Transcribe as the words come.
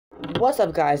What's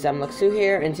up, guys? I'm Luxu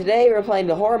here, and today we're playing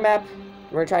the horror map.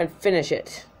 We're trying to finish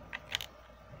it.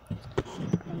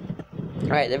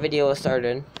 Alright, the video is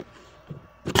started.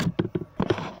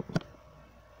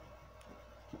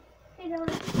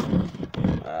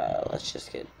 Let's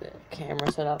just get the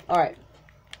camera set up. Alright.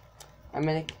 I'm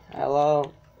in.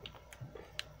 Hello.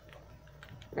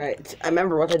 Alright, I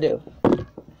remember what to do.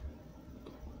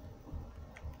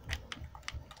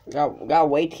 Gotta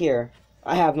wait here.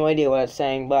 I have no idea what it's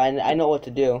saying, but I know what to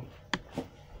do.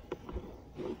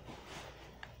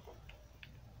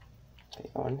 Okay,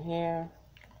 go in here.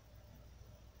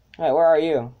 Alright, where are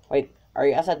you? Wait, are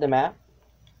you outside the map?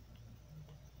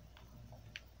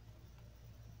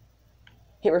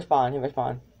 Hit respawn, hit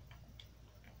respawn.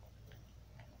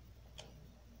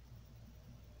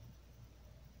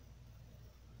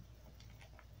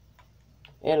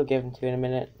 It'll give him to you in a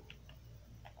minute.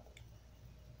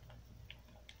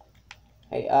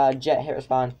 Hey, Jet, hit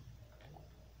respawn.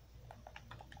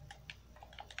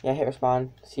 Yeah, hit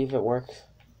respawn. See if it works.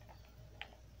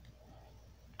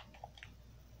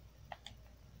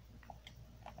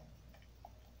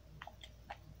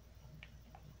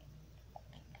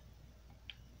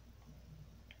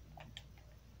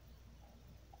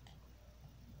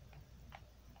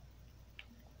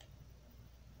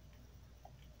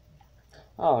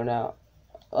 Oh no.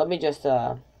 Let me just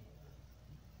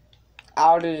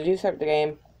Al, did you start the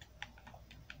game?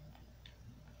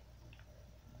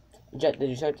 Jet, did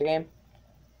you start the game?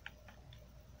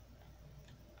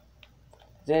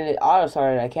 Then it auto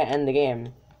started. I can't end the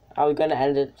game. I was gonna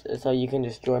end it so you can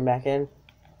just join back in.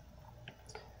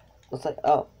 Looks like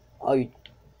oh you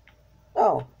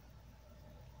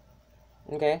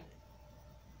okay.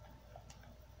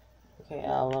 Okay,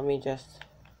 let me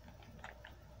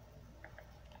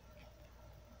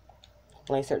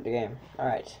start the game.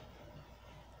 Alright.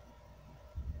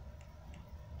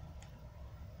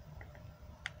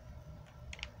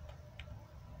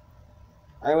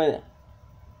 Alright, with it.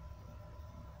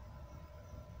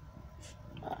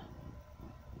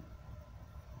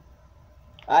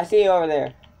 I see you over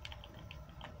there.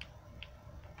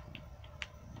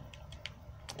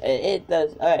 It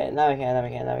does. Alright, now we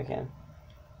can.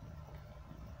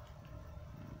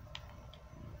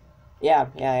 Yeah,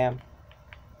 I am.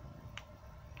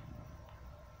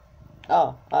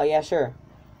 Oh, yeah, sure.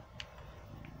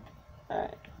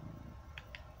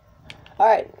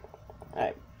 Alright,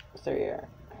 so here.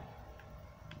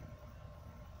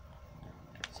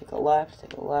 Take a left.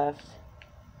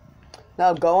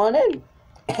 Now go on in.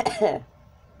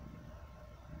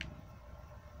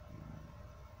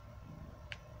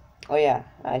 Oh yeah,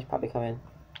 I should probably come in.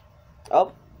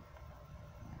 Oh.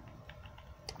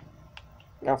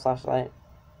 Got a flashlight.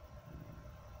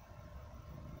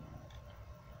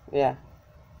 Yeah.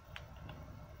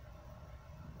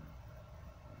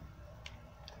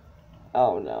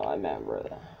 Oh no, I remember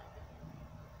that.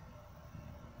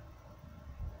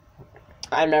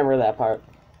 I remember that part.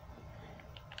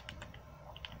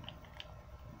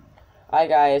 Alright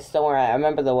guys, don't worry, I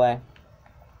remember the way.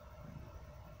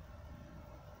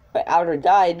 But Outer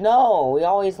died? No! We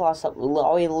always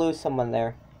lose someone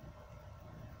there.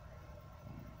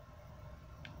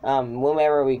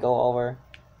 Whenever we go over.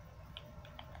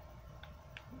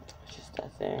 It's just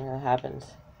that thing that happens.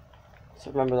 Just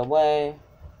remember the way.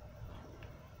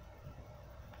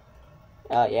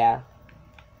 Yeah.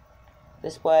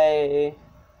 This way.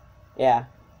 Yeah.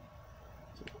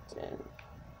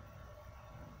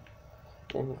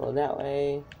 Then we go that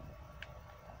way.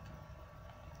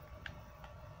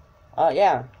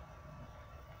 Yeah.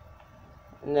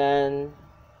 And then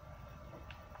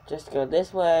just go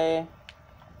this way.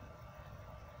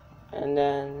 And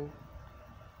then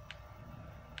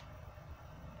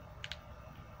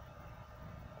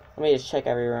let me just check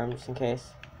every room just in case.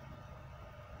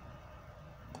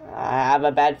 I have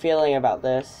a bad feeling about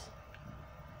this.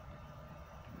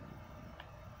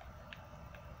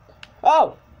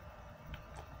 Oh!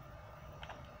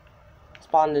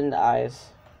 Spawned in the eyes.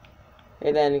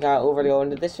 Okay, then got over to go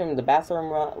into this room, the bathroom,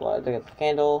 the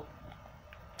candle.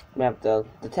 We have the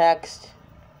text.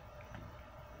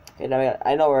 Okay, now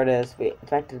I know where it is. Wait,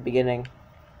 back to the beginning.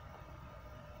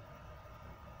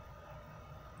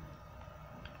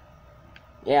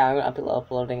 Yeah, I'm gonna be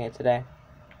uploading it today.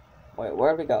 Wait,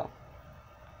 where'd we go?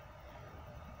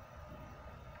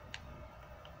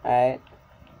 Alright.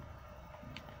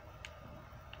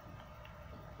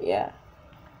 Yeah.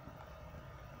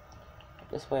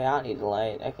 This way I don't need the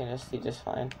light. I can just see just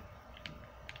fine.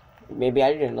 Maybe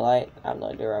I didn't need the light. I have no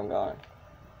idea where I'm going.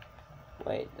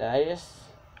 Wait, did I just...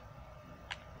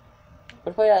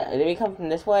 Which way did we come from,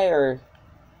 this way or...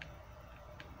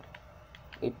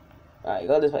 Alright,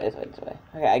 go this way, this way, this way.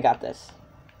 Okay, I got this.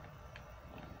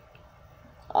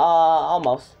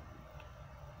 Almost.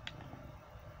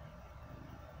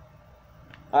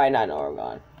 Alright, now I know where we're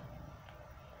going.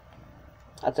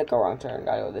 I took a wrong turn,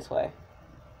 gotta go this way.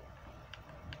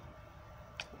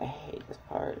 I hate this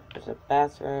part. There's a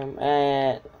bathroom,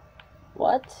 and...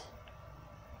 What?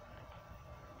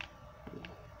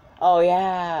 Oh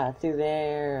yeah, through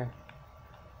there.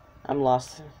 I'm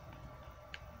lost.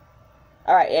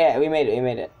 Alright, yeah, we made it, we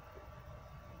made it.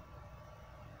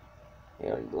 We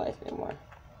don't need the lights anymore.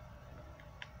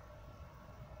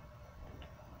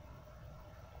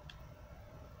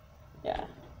 Yeah.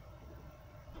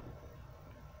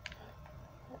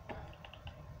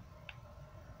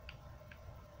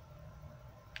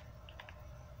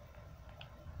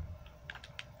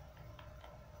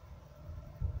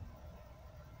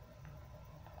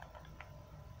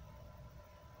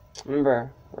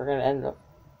 Remember, we're gonna end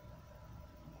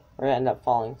up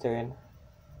falling through and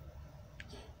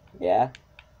yeah.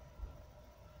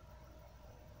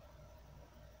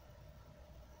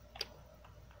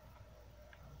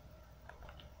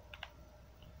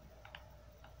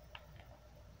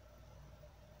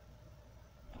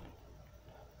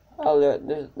 Oh,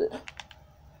 there's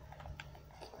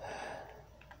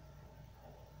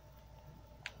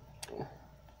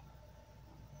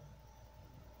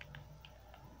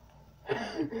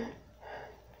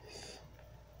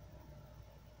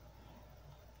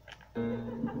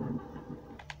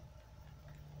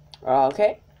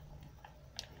okay.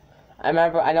 I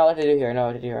remember. I know what to do here. I know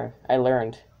what to do here. I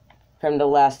learned from the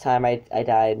last time I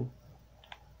died.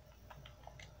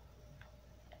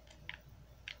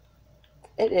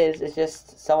 It is. It's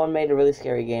just someone made a really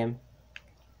scary game.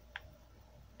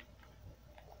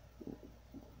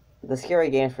 The scary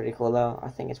game's pretty cool though. I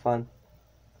think it's fun.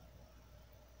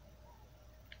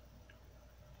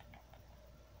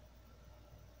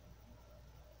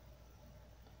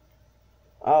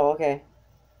 Oh, okay.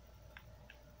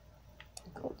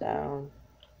 Go down.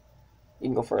 You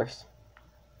can go first.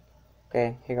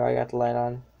 Okay, here you go. I got the light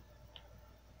on.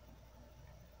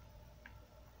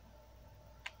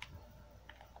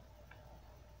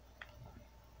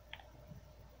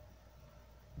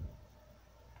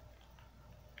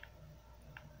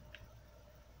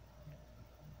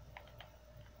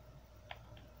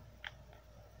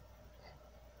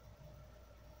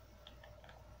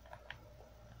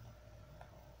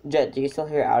 Jet, do you still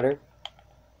hear Outer?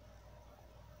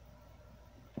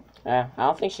 Yeah, I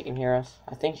don't think she can hear us.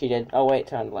 I think she did. Oh, wait,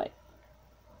 turn on the light.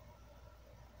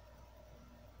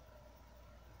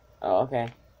 Oh, okay.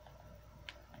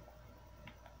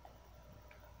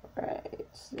 Right.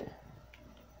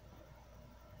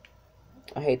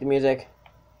 I hate the music.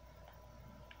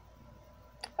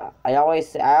 I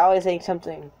always think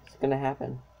something is gonna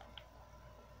happen.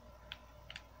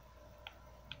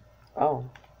 Oh.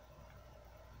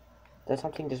 Did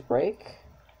something just break?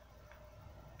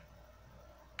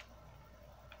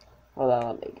 Hold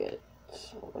on, let me get...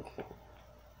 Okay.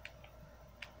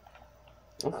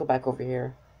 Let's go back over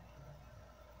here.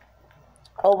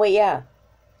 Oh, wait, yeah.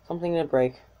 Something did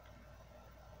break.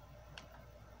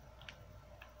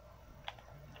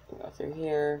 Go through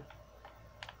here.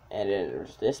 And then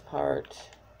there's this part.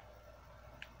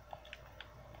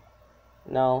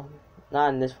 No,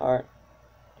 not in this part.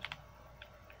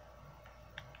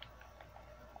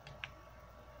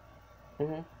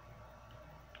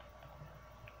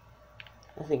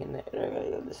 I think I gotta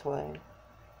go this way.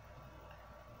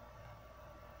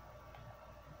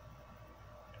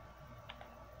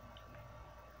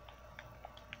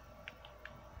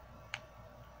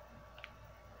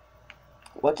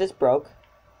 What just broke?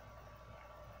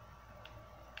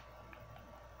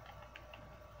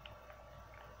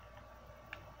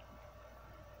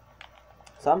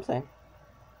 Something.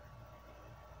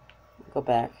 Go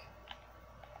back.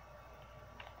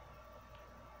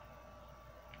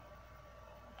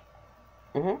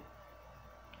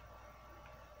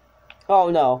 Oh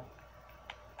no.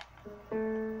 Oh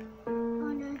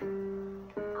no.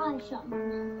 I shot my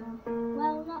mouth.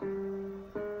 Well, not.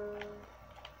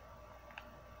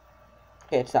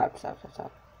 Okay, stop.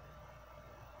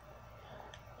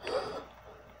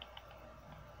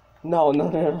 No.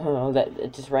 That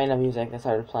it's just random music that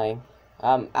started playing.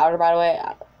 Outer, by the way,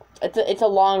 it's a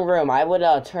long room. I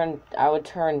would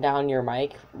turn down your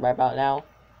mic right about now.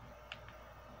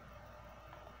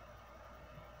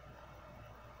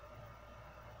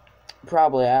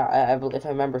 Probably, if I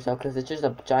remember so, because it's just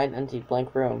a giant empty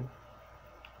blank room.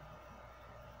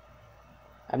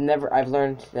 I've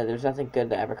learned that there's nothing good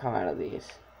to ever come out of these.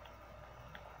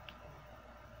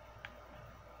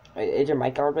 Wait, is your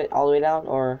mic all the way down,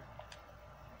 or?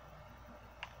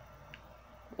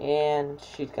 And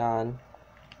she's gone.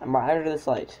 I'm right under this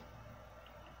light.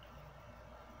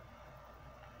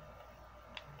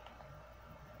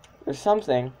 There's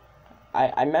something.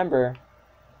 I remember.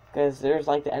 Because there's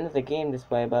like the end of the game this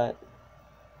way, but...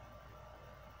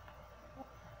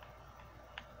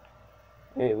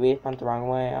 Maybe we went the wrong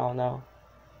way, I don't know.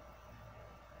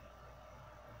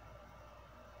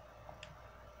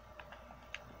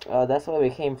 Oh, that's where we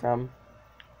came from.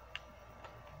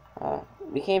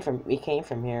 We came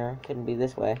from here. Couldn't be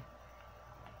this way.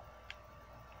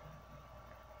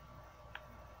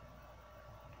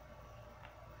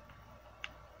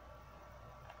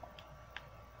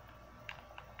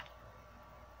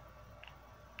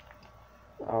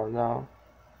 Oh no.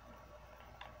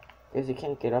 Because you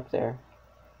can't get up there.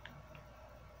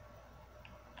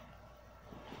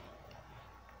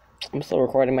 I'm still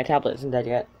recording. My tablet isn't dead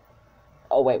yet.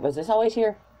 Oh wait, was this always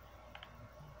here?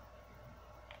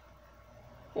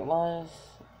 It was...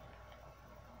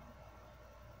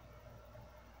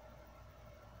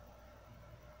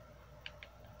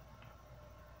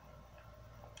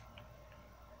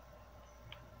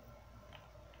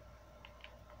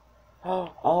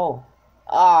 Oh.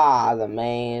 Ah, the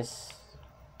maze.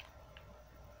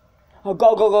 Oh,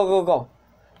 go, go, go, go, go.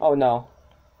 Oh, no.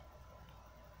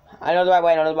 I know the right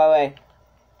way, I know the right way.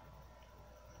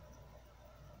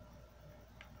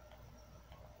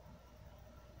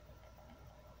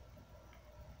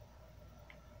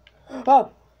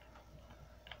 Oh!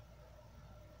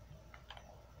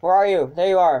 Where are you? There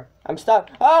you are. I'm stuck.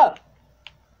 Ah!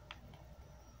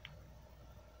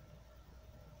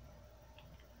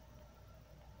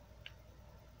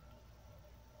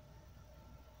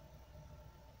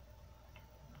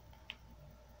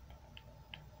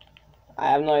 I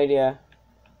have no idea.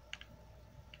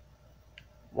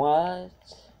 What?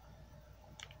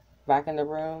 Back in the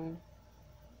room?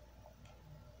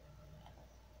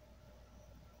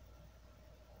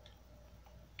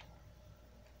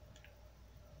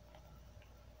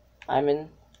 I'm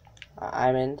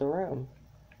in the room.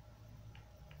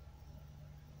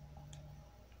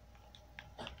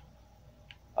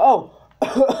 Oh!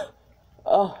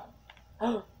 Oh.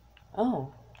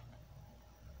 Oh.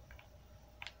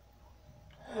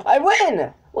 I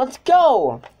win! Let's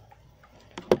go!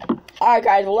 Alright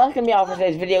guys, well that's gonna be all for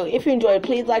today's video. If you enjoyed,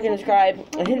 please like and subscribe,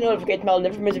 and hit the notification bell to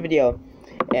never miss a video.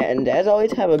 And as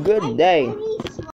always, have a good day.